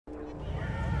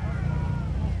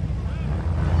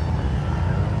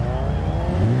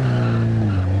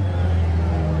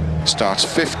starts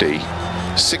 50,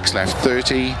 6 left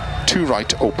 30, 2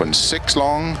 right opens 6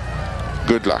 long.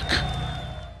 Good luck.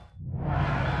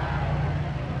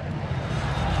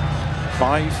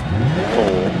 5,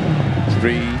 4,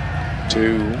 3,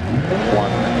 2,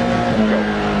 1, go.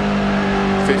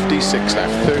 50, 6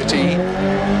 left 30,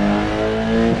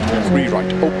 3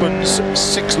 right opens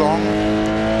 6 long,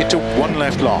 into 1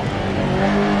 left long.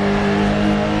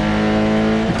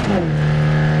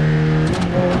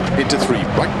 Into 3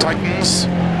 right tightens,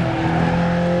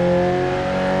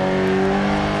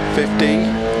 50,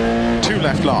 2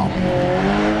 left long,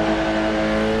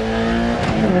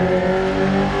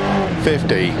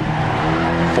 50,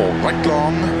 4 right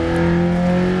long,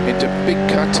 into big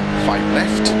cut, 5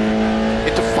 left,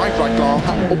 into 5 right long,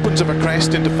 opens of a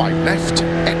crest into 5 left,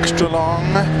 extra long,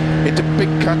 into big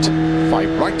cut,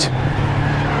 5 right,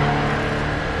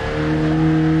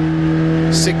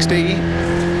 60,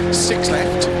 6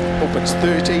 left, opens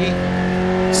 30,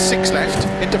 6 left,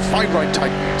 into 5 right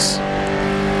tightens,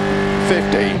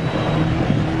 50,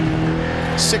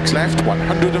 6 left,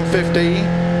 150,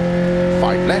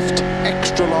 5 left,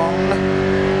 extra long,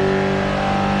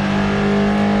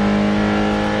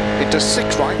 into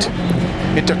 6 right,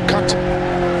 into cut,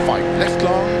 5 left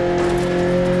long,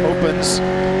 opens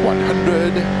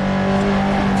 100,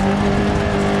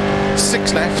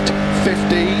 6 left,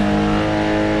 50,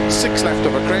 6 left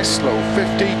of a crest, slow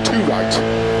 50, 2 right,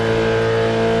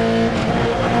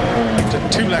 into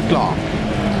 2 left long,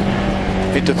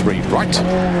 into 3 right,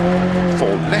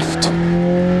 4 left,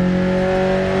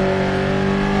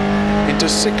 into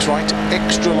 6 right,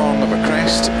 extra long of a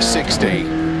crest, 60,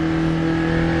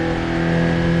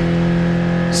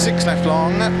 6 left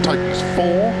long, tightens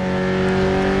 4,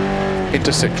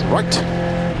 into 6 right,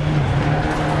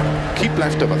 keep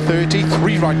left of a 30,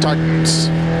 3 right tightens,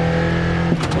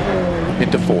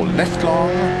 into 4 left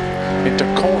long, into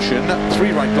caution,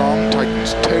 3 right long,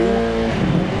 tightens 2,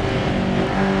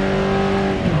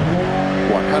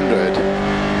 100,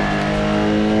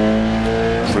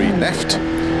 3 left,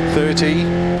 30,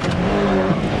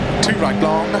 2 right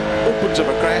long, opens of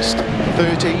a crest,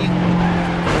 30,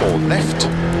 4 left,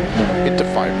 into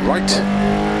 5 right,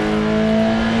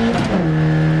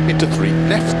 into 3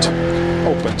 left,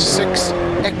 opens 6,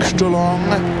 extra long,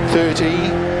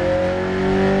 30,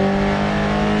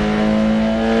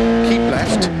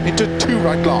 left, into 2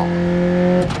 right long,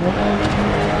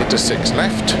 into 6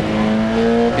 left,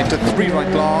 into 3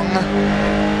 right long,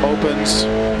 opens,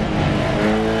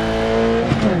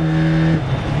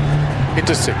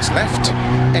 into 6 left,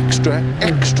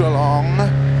 extra long,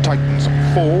 tightens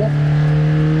 4,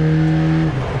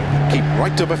 keep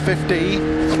right over 50,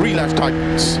 3 left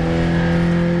tightens,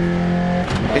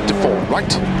 into 4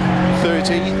 right,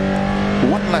 30,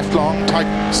 1 left long,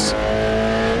 tightens,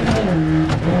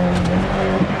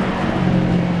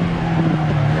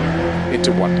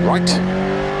 into 1 right,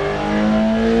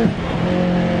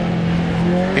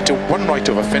 into 1 right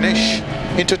over finish,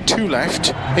 into 2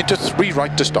 left, into 3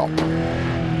 right to stop.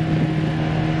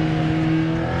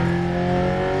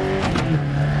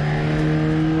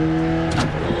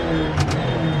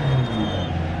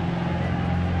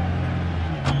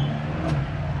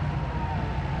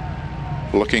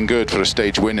 Looking good for a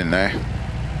stage win in there.